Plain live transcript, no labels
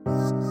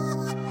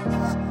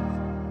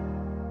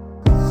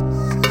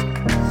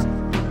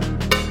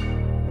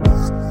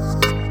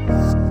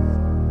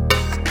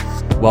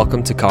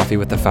Welcome to Coffee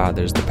with the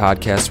Fathers, the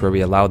podcast where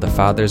we allow the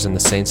fathers and the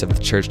saints of the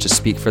church to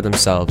speak for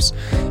themselves.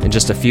 In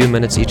just a few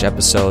minutes each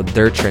episode,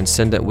 their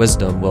transcendent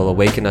wisdom will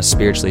awaken us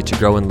spiritually to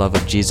grow in love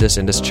of Jesus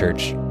and His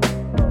church.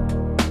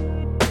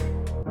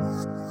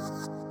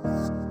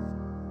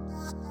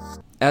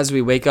 As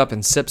we wake up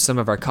and sip some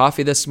of our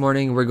coffee this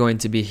morning, we're going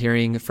to be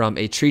hearing from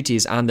a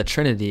treatise on the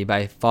Trinity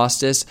by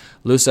Faustus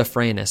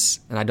Lucifranus.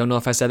 And I don't know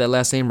if I said that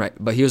last name right,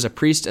 but he was a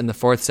priest in the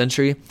 4th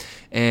century,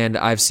 and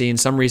I've seen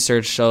some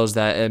research shows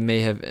that it may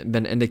have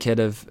been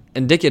indicative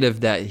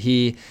that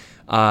he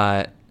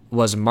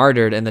was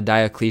martyred in the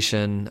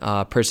Diocletian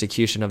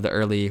persecution of the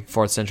early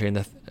 4th century in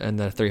the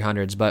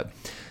 300s. But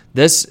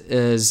this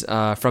is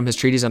from his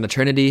treatise on the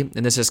Trinity,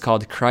 and this is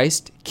called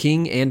Christ,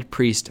 King and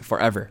Priest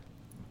Forever.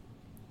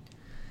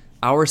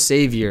 Our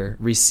Savior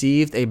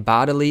received a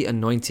bodily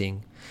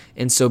anointing,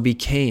 and so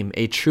became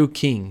a true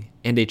king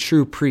and a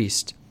true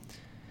priest.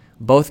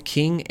 Both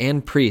king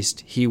and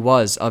priest he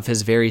was of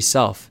his very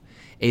self.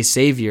 A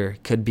Savior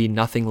could be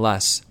nothing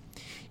less.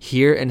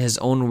 Hear in his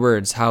own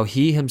words how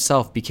he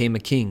himself became a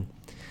king.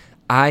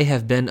 I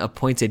have been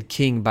appointed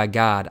king by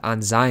God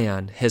on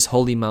Zion, his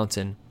holy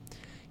mountain.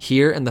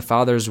 Hear in the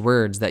Father's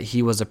words that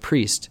he was a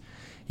priest.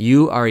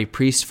 You are a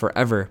priest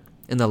forever,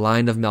 in the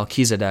line of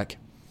Melchizedek.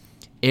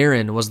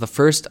 Aaron was the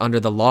first under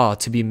the law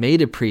to be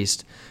made a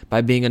priest by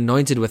being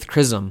anointed with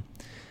chrism.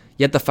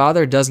 Yet the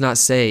Father does not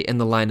say in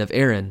the line of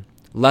Aaron,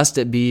 lest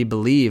it be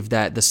believed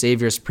that the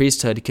Savior's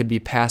priesthood could be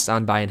passed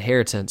on by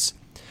inheritance.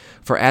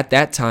 For at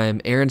that time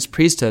Aaron's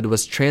priesthood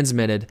was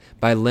transmitted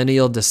by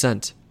lineal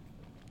descent.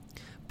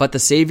 But the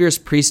Savior's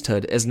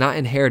priesthood is not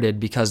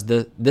inherited because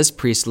this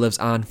priest lives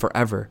on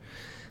forever.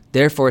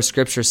 Therefore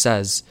Scripture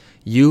says,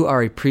 you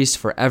are a priest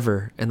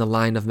forever in the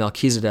line of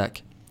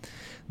Melchizedek.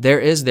 There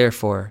is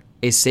therefore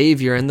a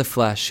Savior in the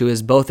flesh who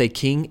is both a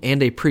king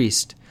and a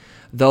priest,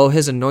 though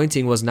his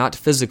anointing was not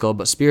physical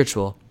but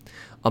spiritual.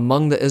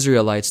 Among the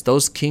Israelites,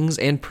 those kings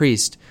and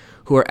priests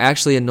who were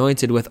actually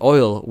anointed with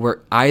oil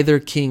were either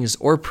kings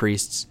or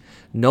priests.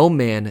 No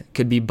man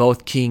could be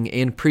both king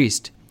and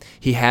priest.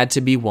 He had to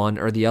be one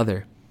or the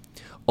other.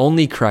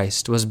 Only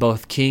Christ was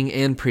both king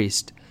and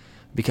priest,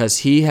 because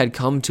he had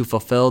come to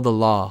fulfill the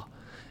law,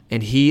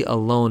 and he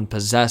alone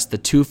possessed the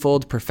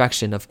twofold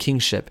perfection of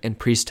kingship and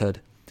priesthood.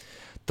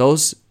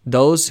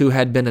 Those who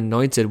had been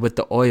anointed with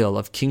the oil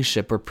of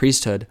kingship or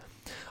priesthood,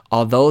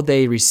 although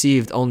they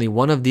received only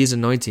one of these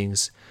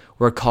anointings,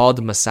 were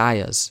called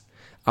Messiahs.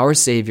 Our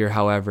Savior,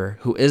 however,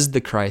 who is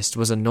the Christ,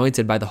 was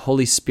anointed by the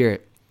Holy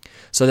Spirit,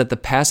 so that the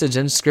passage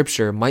in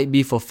Scripture might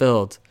be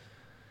fulfilled.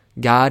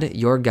 God,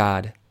 your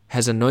God,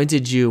 has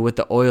anointed you with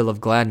the oil of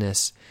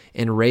gladness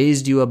and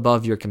raised you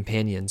above your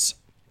companions.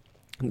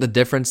 The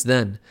difference,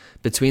 then,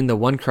 between the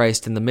one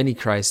Christ and the many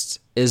Christs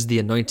is the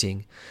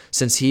anointing,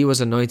 since he was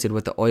anointed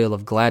with the oil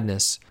of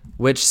gladness,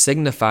 which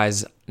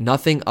signifies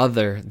nothing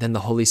other than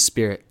the Holy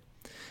Spirit.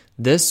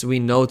 This we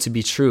know to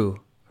be true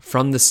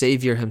from the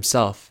Savior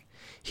himself.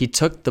 He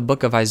took the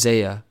book of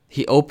Isaiah,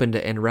 he opened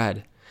it and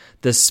read,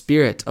 "The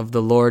Spirit of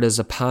the Lord is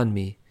upon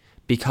me,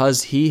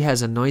 because he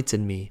has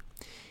anointed me."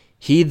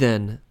 He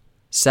then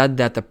said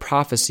that the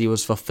prophecy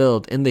was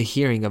fulfilled in the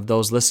hearing of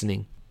those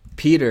listening.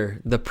 Peter,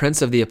 the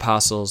prince of the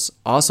apostles,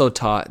 also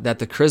taught that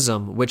the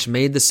chrism which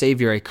made the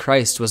Savior a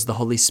Christ was the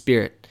Holy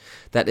Spirit,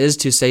 that is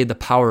to say, the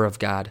power of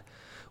God.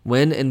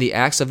 When in the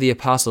Acts of the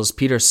Apostles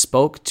Peter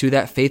spoke to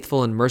that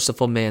faithful and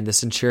merciful man, the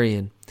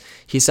centurion,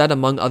 he said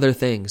among other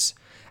things,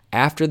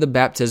 after the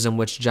baptism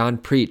which John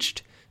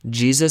preached,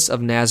 Jesus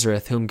of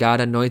Nazareth, whom God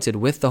anointed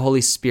with the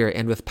Holy Spirit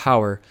and with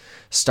power,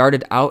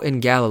 started out in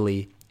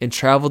Galilee and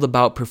traveled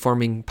about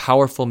performing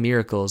powerful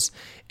miracles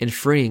and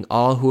freeing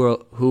all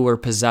who were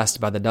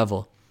possessed by the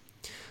devil.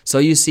 So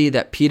you see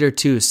that Peter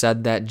too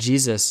said that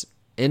Jesus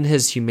in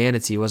his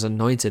humanity was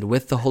anointed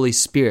with the Holy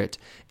Spirit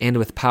and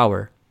with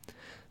power.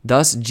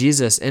 Thus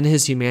Jesus in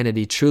his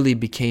humanity truly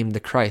became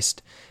the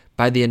Christ.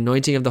 By the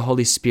anointing of the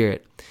Holy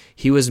Spirit,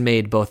 he was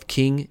made both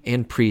king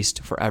and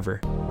priest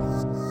forever.